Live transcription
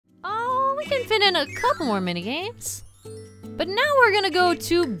fit in a couple more minigames. But now we're gonna go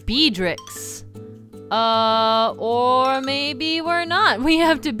to Beedrix. Or maybe we're not. We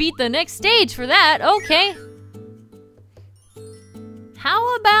have to beat the next stage for that. Okay.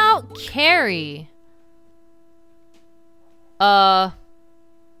 How about Carrie?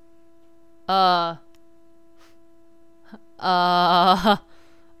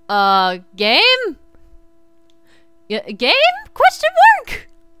 Game? Game? Question mark?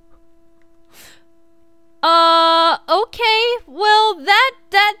 Okay, well,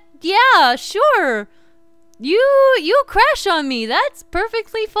 yeah, sure. You crash on me, that's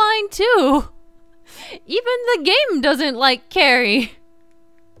perfectly fine too. Even the game doesn't like Carrie.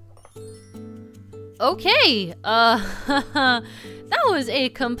 Okay, that was a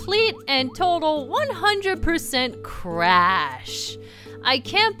complete and total 100% crash. I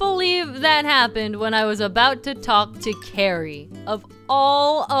can't believe that happened when I was about to talk to Carrie. Of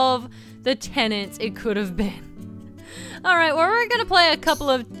all of the tenants it could have been. Alright, well, we're gonna play a couple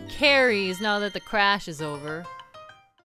of Carries now that the crash is over.